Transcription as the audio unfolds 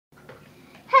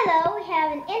Hello, we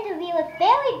have an interview with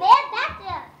Beary Bear back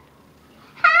there.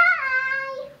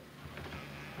 Hi!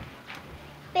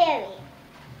 Beary.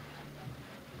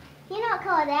 You know what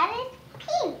color that is?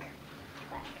 Pink.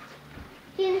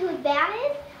 Do you know who that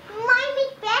is? My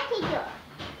ambassador.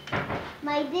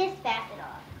 My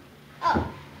ambassador. Oh,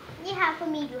 you have for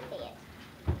me to say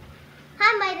it.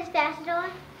 Hi, Midas ambassador.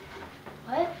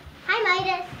 What? Hi,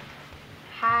 Midas.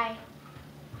 Hi.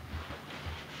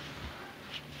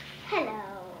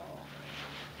 Hello.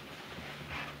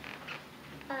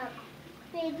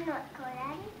 Do you know what color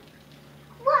that is?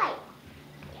 White.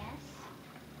 Yes.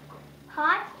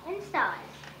 Hearts and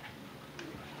stars.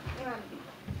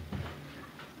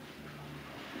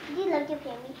 Do you love your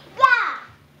family? Yeah!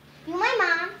 You my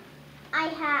mom. I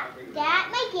have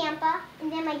dad, my grandpa,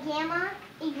 and then my grandma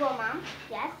is your mom.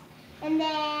 Yes. And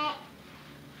then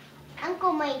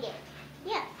Uncle Midas.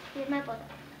 Yes, he's my brother.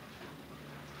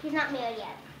 He's not married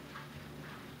yet.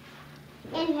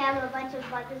 And we have a bunch of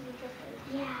brothers and sisters.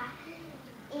 Yeah.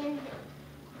 And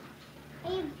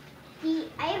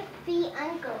I have three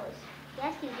uncles.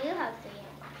 Yes, you do have three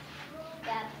uncles. You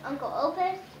have Uncle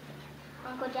Opus,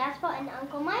 Uncle Jasper, and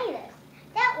Uncle Midas.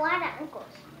 That's a lot of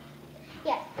uncles.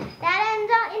 Yes, that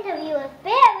ends our interview with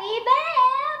Beary Bear.